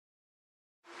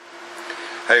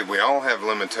Hey, we all have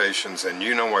limitations, and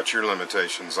you know what your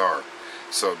limitations are.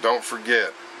 So don't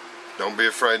forget, don't be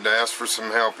afraid to ask for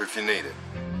some help if you need it.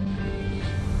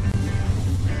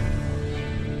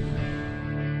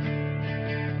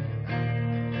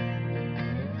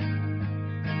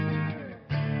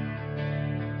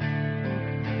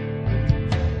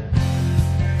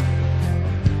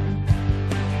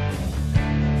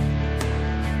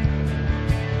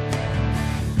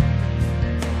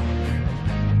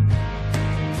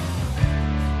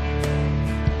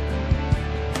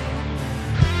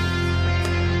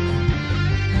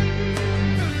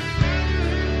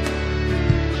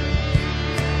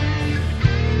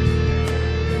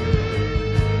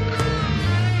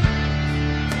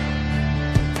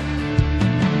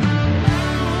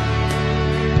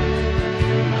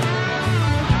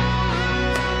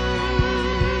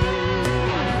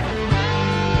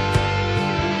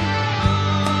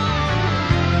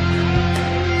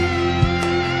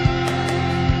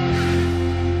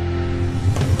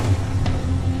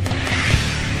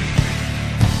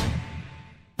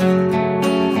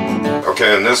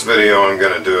 Okay, in this video I'm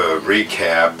going to do a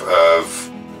recap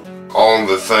of all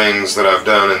the things that I've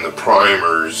done in the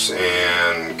primers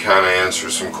and kind of answer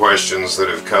some questions that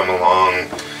have come along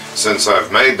since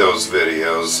I've made those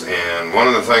videos. And one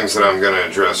of the things that I'm going to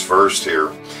address first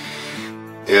here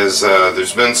is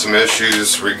there's been some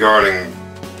issues regarding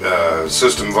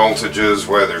system voltages,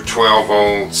 whether 12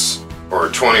 volts or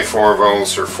 24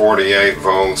 volts or 48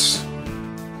 volts,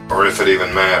 or if it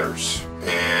even matters.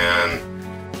 And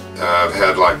I've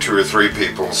had like 2 or 3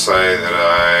 people say that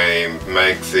I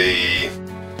make the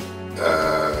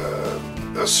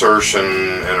assertion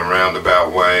in a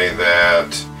roundabout way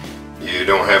that you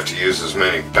don't have to use as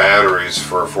many batteries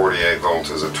for a 48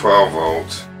 volt as a 12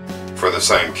 volt for the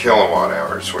same kilowatt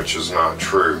hours, which is not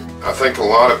true. I think a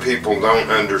lot of people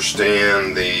don't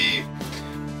understand the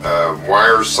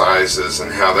wire sizes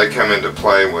and how they come into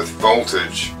play with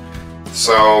voltage.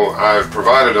 So I've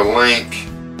provided a link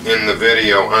in the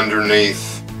video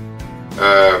underneath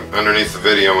the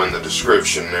video in the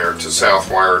description there to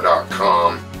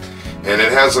southwire.com, and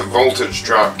it has a voltage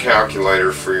drop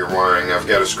calculator for your wiring. I've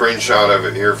got a screenshot of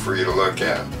it here for you to look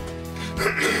at.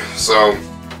 So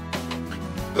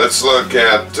let's look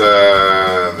at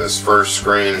this first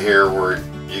screen here, where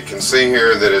you can see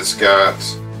here that it's got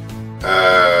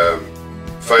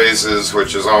phases,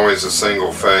 which is always a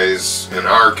single phase in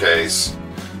our case.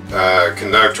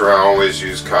 Conductor, I always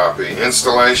use copy.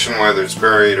 Installation, whether it's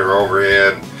buried or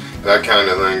overhead, that kind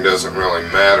of thing doesn't really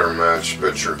matter much.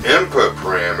 But your input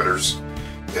parameters,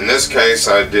 in this case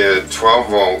I did 12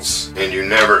 volts, and you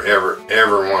never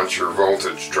ever want your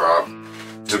voltage drop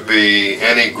to be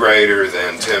any greater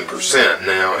than 10%.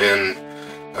 Now in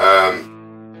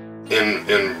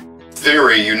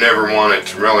theory you never want it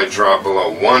to really drop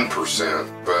below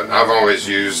 1%, but I've always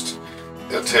used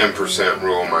a 10%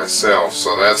 rule myself,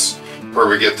 so that's where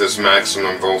we get this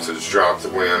maximum voltage drop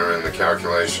that we enter in the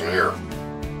calculation here.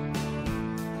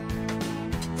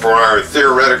 For our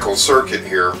theoretical circuit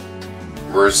here,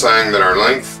 we're saying that our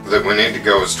length that we need to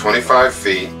go is 25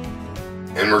 feet,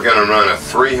 and we're going to run a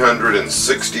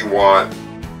 360 watt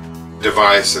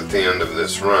device at the end of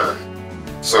this run.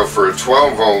 So for a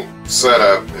 12 volt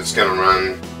setup, it's going to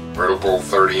run, or it'll pull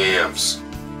 30 amps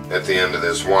at the end of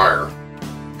this wire,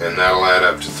 and that'll add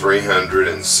up to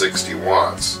 360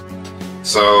 watts.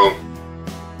 So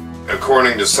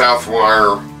according to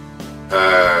Southwire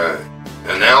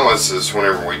analysis,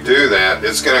 whenever we do that,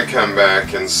 it's going to come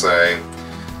back and say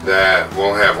that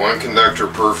we'll have 1 conductor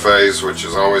per phase, which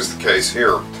is always the case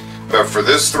here. But for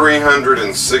this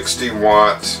 360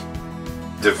 watt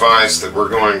device that we're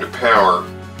going to power,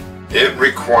 it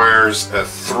requires a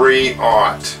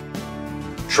 3/0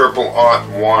 triple-aught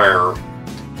wire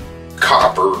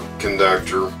copper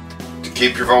conductor to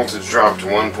keep your voltage drop to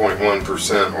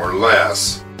 1.1% or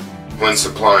less when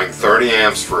supplying 30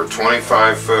 amps for a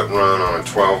 25-foot run on a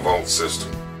 12 volt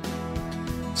system.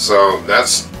 So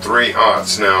that's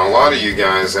 3/0. Now a lot of you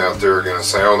guys out there are going to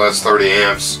say, oh, that's 30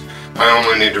 amps, I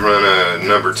only need to run a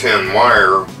number 10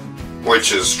 wire,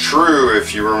 which is true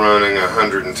if you were running a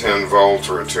 110 volt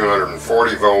or a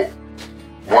 240 volt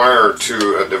wire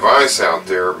to a device out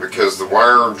there, because the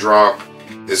wire drop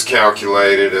is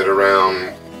calculated at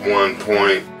around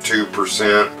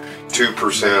 1.2%,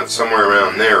 2%, somewhere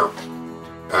around there.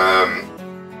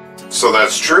 So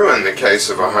that's true in the case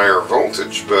of a higher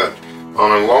voltage, but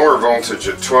on a lower voltage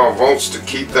at 12 volts, to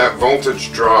keep that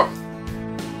voltage drop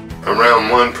around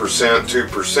 1%,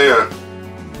 2%,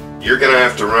 you're going to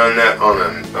have to run that on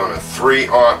a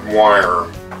 3/0 wire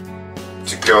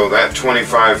to go that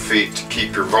 25 feet to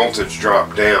keep your voltage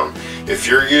drop down. If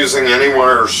you're using any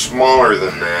wire smaller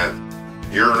than that,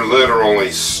 you're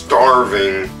literally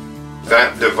starving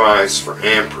that device for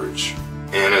amperage,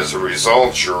 and as a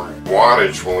result your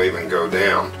wattage will even go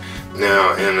down.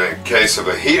 Now in the case of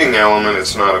a heating element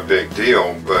it's not a big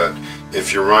deal, but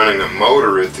if you're running a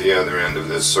motor at the other end of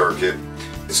this circuit,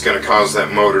 it's going to cause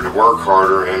that motor to work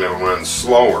harder and it'll run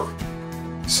slower.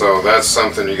 So that's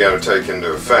something you got to take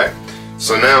into effect.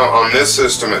 So now on this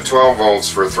system at 12 volts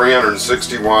for a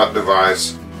 360 watt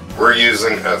device, we're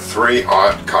using a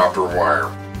 3/0 copper wire.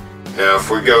 Now if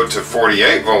we go to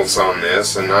 48 volts on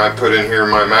this, and I put in here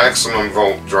my maximum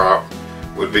volt drop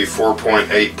would be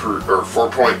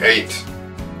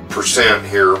 4.8%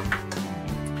 here.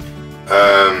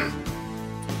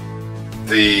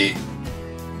 The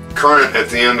current at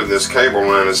the end of this cable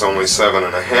run is only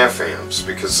 7.5 amps,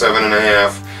 because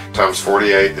 7.5 times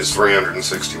 48 is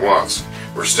 360 watts.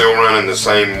 We're still running the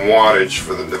same wattage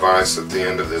for the device at the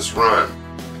end of this run.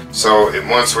 So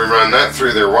once we run that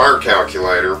through their wire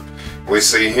calculator, we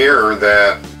see here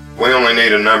that we only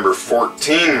need a number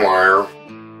 14 wire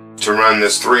to run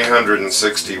this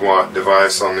 360 watt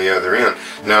device on the other end.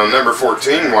 Now number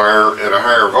 14 wire at a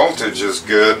higher voltage is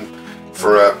good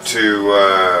for up to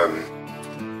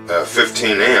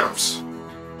 15 amps.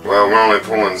 Well, we're only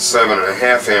pulling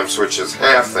 7.5 amps, which is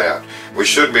half that. We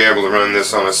should be able to run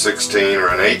this on a 16 or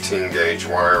an 18 gauge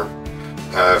wire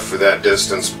for that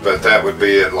distance, but that would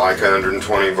be at like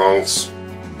 120 volts,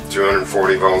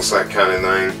 240 volts, that kind of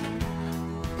thing.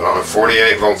 But on a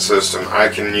 48 volt system, I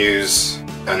can use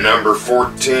a number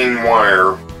 14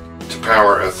 wire to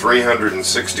power a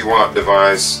 360 watt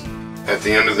device at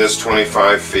the end of this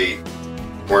 25 feet,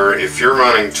 where if you're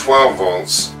running 12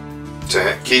 volts,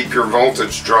 to keep your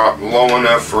voltage drop low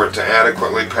enough for it to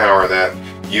adequately power that,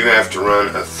 you have to run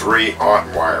a 3/0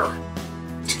 wire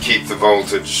to keep the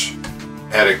voltage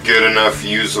at a good enough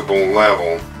usable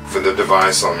level for the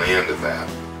device on the end of that.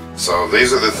 So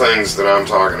these are the things that I'm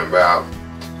talking about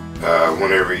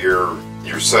whenever you're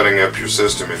setting up your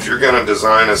system. If you're going to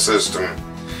design a system,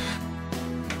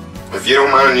 if you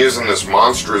don't mind using this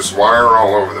monstrous wire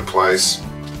all over the place,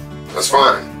 that's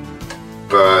fine.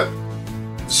 But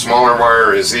smaller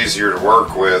wire is easier to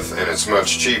work with and it's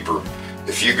much cheaper.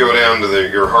 If you go down to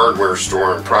your hardware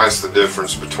store and price the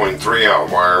difference between 3/0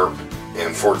 wire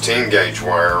and 14 gauge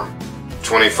wire,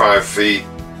 25 feet,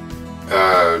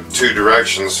 2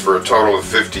 directions for a total of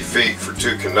 50 feet for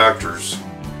 2 conductors,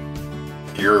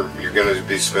 you're going to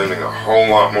be spending a whole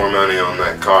lot more money on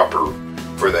that copper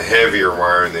for the heavier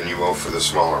wire than you will for the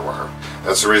smaller wire.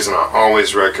 That's the reason I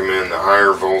always recommend the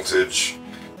higher voltage,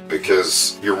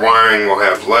 because your wiring will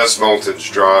have less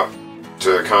voltage drop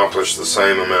to accomplish the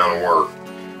same amount of work.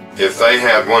 If they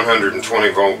had 120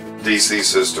 volt DC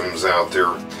systems out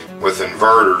there with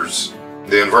inverters,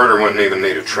 the inverter wouldn't even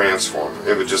need a transformer.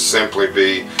 It would just simply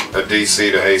be a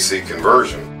DC to AC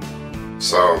conversion.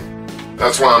 So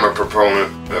that's why I'm a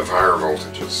proponent of higher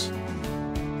voltages.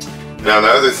 Now the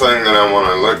other thing that I want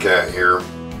to look at here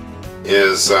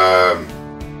is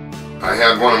I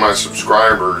had one of my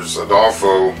subscribers,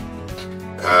 Adolfo,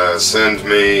 send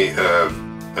me a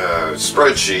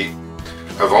spreadsheet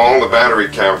of all the battery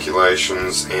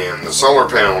calculations and the solar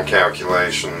panel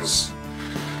calculations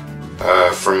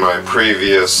from my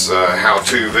previous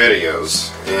how-to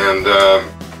videos, and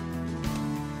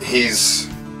he's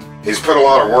put a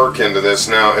lot of work into this.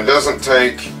 Now it doesn't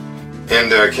take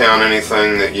into account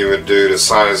anything that you would do to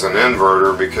size an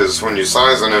inverter, because when you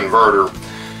size an inverter,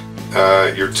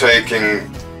 you're taking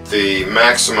the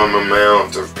maximum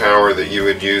amount of power that you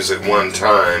would use at one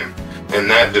time, and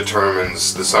that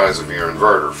determines the size of your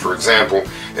inverter. For example,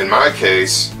 in my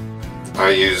case, I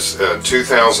use a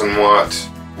 2000 watt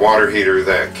water heater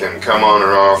that can come on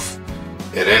or off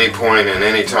at any point and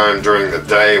any time during the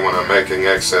day when I'm making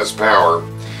excess power,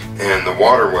 and the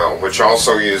water well, which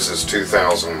also uses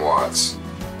 2000 watts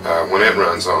when it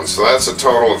runs on. So that's a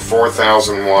total of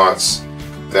 4000 watts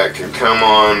that can come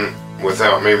on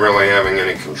without me really having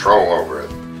any control over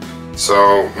it.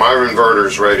 So my inverter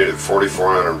is rated at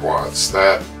 4400 watts.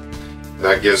 That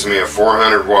gives me a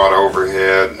 400 watt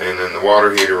overhead, and then the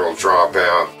water heater will drop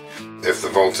out if the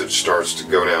voltage starts to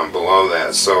go down below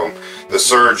that. So the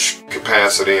surge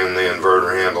capacity in the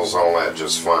inverter handles all that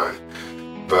just fine.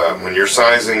 But when you're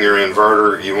sizing your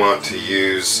inverter, you want to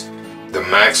use the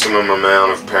maximum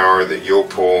amount of power that you'll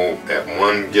pull at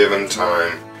one given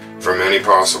time from any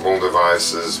possible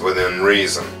devices within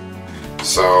reason.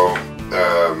 So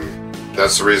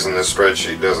that's the reason this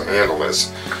spreadsheet doesn't handle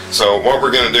this. So what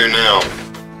we're going to do now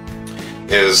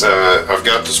is I've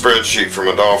got the spreadsheet from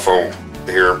Adolfo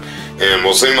here, and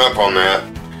we'll zoom up on that,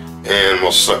 and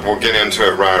we'll get into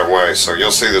it right away. So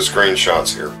you'll see the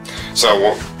screenshots here. So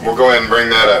we'll go ahead and bring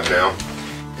that up now,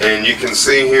 and you can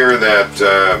see here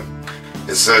that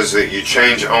it says that you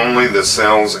change only the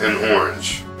cells in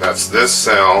orange. That's this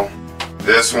cell,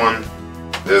 this one,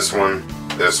 this one,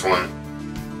 this one,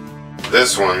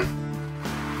 this one,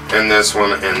 and this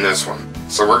one, and this one.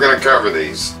 So we're going to cover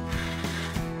these.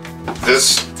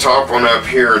 This top one up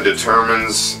here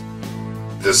determines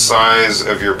the size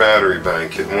of your battery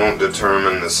bank. It won't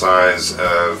determine the size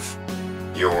of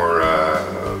your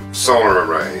solar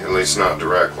array, at least not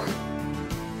directly.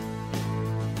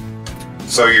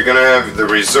 So you're going to have the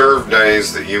reserve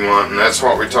days that you want, and that's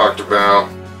what we talked about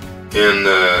in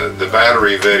the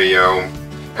battery video,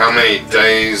 how many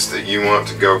days that you want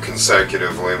to go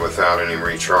consecutively without any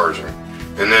recharging.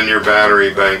 And then your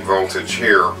battery bank voltage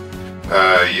here,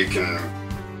 you can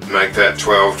make that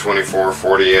 12, 24,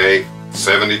 48,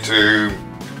 72,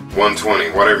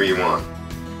 120, whatever you want.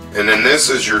 And then this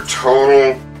is your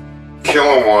total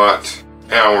kilowatt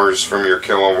hours from your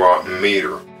kilowatt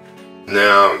meter.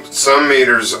 Now, some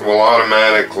meters will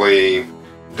automatically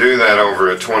do that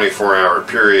over a 24-hour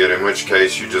period, in which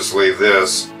case you just leave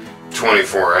this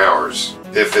 24 hours.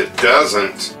 If it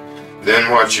doesn't,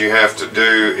 then what you have to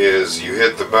do is you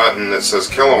hit the button that says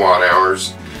kilowatt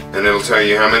hours, and it'll tell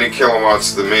you how many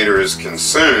kilowatts the meter is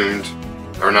consumed,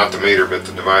 or not the meter, but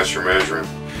the device you're measuring.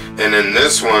 And then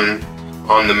this one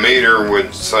on the meter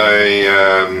would say,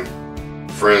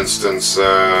 for instance,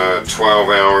 12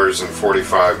 hours and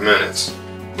 45 minutes.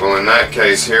 Well, in that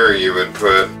case here, you would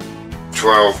put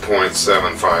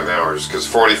 12.75 hours, because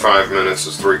 45 minutes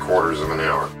is 3/4 of an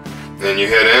hour. Then you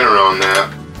hit enter on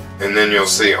that, and then you'll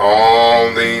see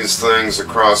all these things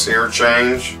across here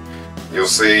change. You'll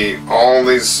see all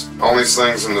these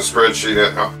things in the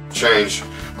spreadsheet change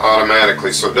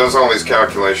automatically. So it does all these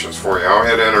calculations for you. I'll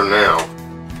hit enter now,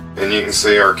 and you can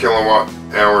see our kilowatt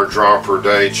hour draw per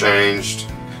day changed,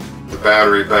 the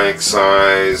battery bank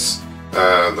size,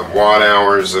 the watt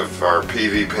hours of our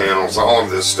PV panels, all of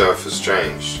this stuff has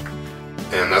changed.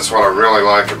 And that's what I really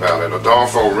like about it.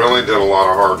 Adolfo really did a lot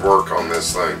of hard work on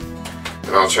this thing.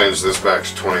 And I'll change this back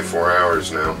to 24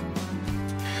 hours now.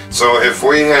 So if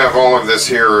we have all of this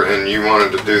here and you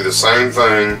wanted to do the same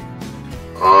thing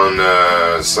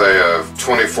on, say, a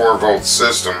 24 volt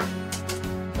system,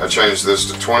 I changed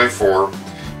this to 24.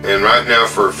 And right now,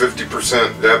 for a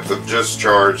 50% depth of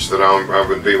discharge that I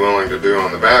would be willing to do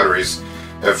on the batteries,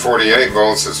 at 48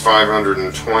 volts it's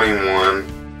 521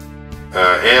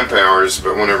 amp hours,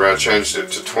 but whenever I changed it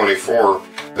to 24,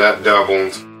 that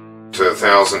doubled to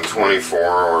 1024,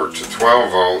 or to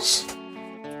 12 volts,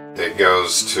 it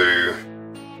goes to,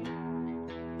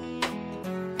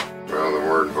 well, the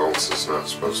word volts is not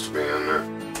supposed to be in there.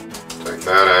 Take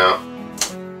that out.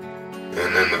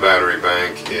 And then the battery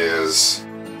bank is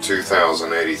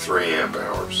 2083 amp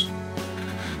hours.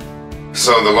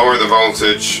 So the lower the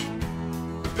voltage,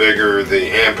 the bigger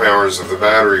the amp hours of the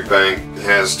battery bank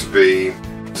has to be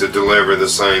to deliver the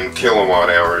same kilowatt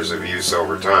hours of use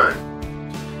over time.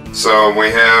 So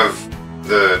we have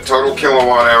the total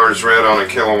kilowatt hours read on a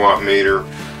kilowatt meter.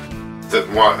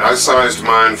 I sized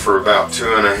mine for about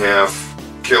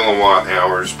 2.5 kilowatt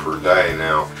hours per day.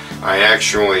 Now I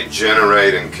actually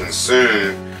generate and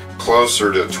consume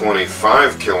closer to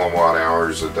 25 kilowatt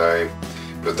hours a day,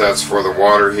 but that's for the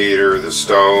water heater, the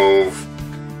stove,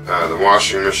 the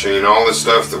washing machine, all the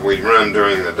stuff that we run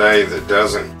during the day that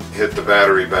doesn't hit the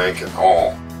battery bank at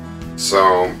all.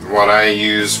 So what I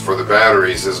use for the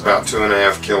batteries is about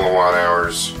 2.5 kilowatt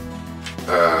hours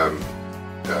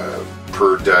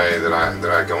per day that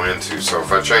I go into. So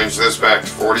if I change this back to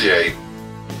 48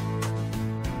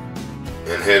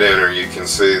 and hit enter, you can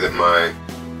see that my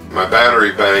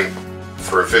battery bank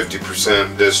for a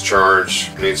 50%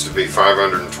 discharge needs to be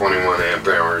 521 amp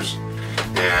hours,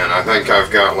 and I think I've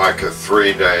got like a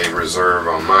 3-day reserve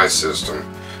on my system.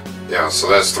 Yeah, so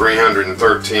that's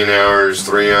 313 hours,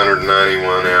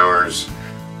 391 hours.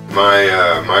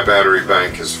 My battery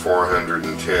bank is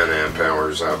 410 amp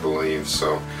hours, I believe,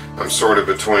 so I'm sort of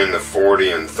between the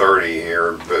 40 and 30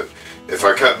 here, but if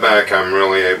I cut back, I'm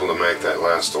really able to make that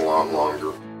last a lot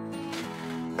longer.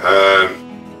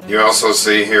 You also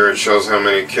see here it shows how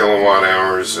many kilowatt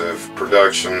hours of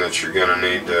production that you're going to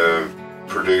need to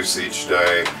produce each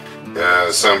day.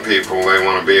 Some people, they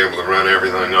want to be able to run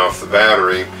everything off the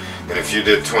battery, and if you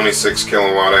did 26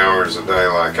 kilowatt hours a day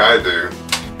like I do,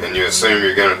 and you assume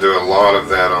you're going to do a lot of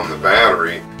that on the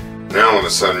battery, now all of a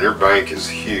sudden your bank is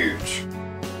huge.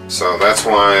 So that's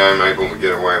why I'm able to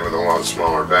get away with a lot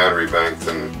smaller battery bank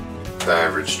than the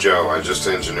average Joe. I just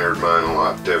engineered mine a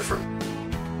lot different.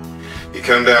 You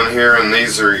come down here and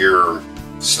these are your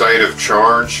state of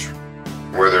charge,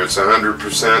 whether it's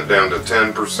 100% down to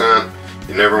 10%.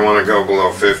 You never want to go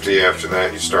below 50. After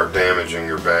that, you start damaging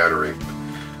your battery.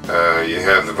 You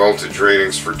have the voltage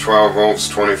readings for 12 volts,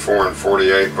 24, and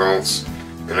 48 volts.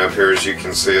 And up here, as you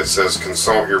can see, it says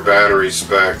consult your battery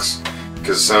specs,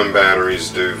 because some batteries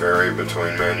do vary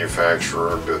between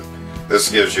manufacturer, but this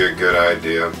gives you a good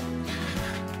idea.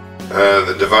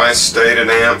 The device stated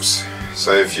amps.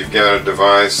 Say if you've got a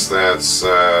device that's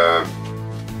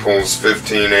pulls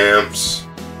 15 amps,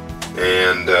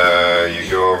 and you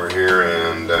go over here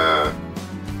and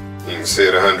you can see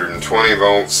at 120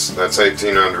 volts, that's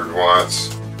 1800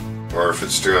 watts, or if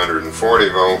it's 240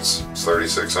 volts, it's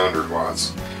 3600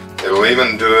 watts. It'll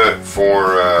even do it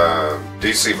for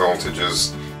DC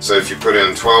voltages. So if you put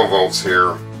in 12 volts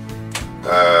here,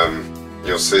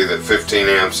 you'll see that 15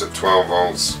 amps at 12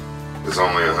 volts is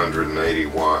only 180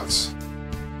 watts.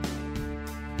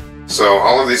 So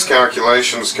all of these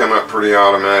calculations come up pretty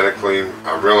automatically.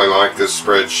 I really like this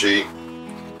spreadsheet.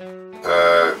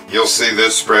 You'll see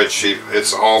this spreadsheet.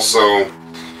 It's also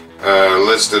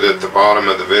listed at the bottom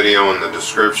of the video in the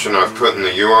description. I've put in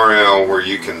the URL where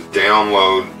you can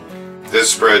download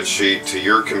this spreadsheet to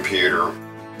your computer.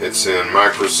 It's in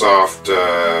Microsoft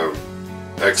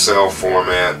Excel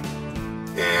format,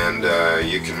 and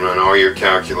you can run all your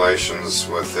calculations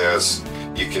with this.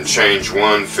 You can change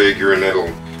one figure and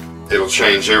it'll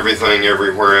change everything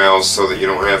everywhere else, so that you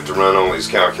don't have to run all these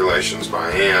calculations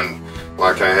by hand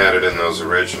like I had it in those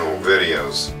original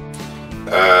videos.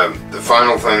 The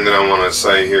final thing that I want to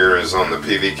say here is on the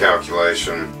PV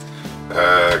calculation.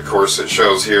 Of course, it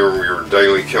shows here your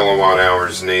daily kilowatt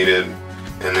hours needed,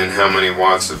 and then how many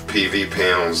watts of PV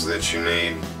panels that you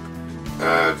need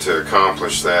to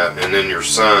accomplish that, and then your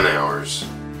sun hours.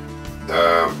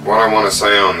 What I want to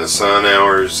say on the sun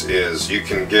hours is you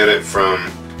can get it from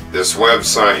this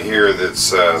website here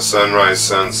that's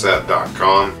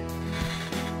sunrisesunset.com.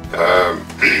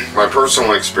 My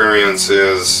personal experience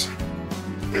is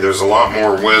there's a lot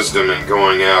more wisdom in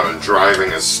going out and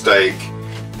driving a stake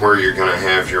where you're going to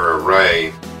have your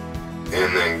array,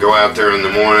 and then go out there in the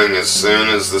morning as soon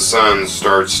as the sun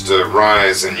starts to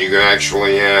rise and you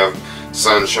actually have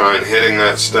sunshine hitting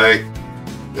that stake,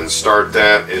 then start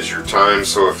that as your time.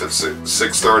 So if it's at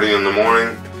 6:30 in the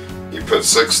morning, you put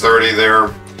 6:30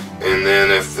 there, and then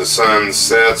if the sun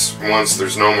sets, once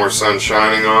there's no more sun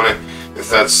shining on it, if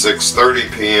that's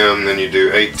 6:30 p.m., then you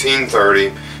do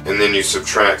 18:30, and then you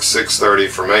subtract 6:30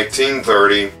 from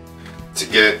 18:30 to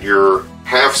get your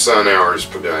half sun hours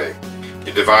per day.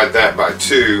 You divide that by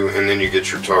 2, and then you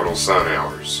get your total sun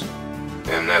hours.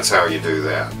 And that's how you do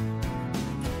that.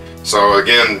 So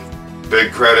again,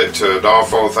 big credit to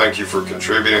Adolfo. Thank you for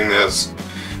contributing this.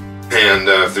 And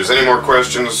if there's any more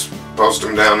questions, post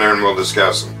them down there and we'll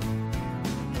discuss them.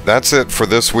 That's it for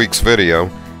this week's video.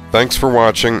 Thanks for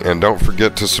watching, and don't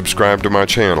forget to subscribe to my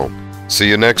channel. See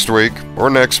you next week, or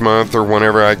next month, or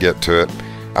whenever I get to it.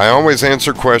 I always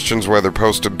answer questions, whether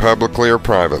posted publicly or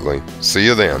privately. See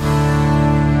you then.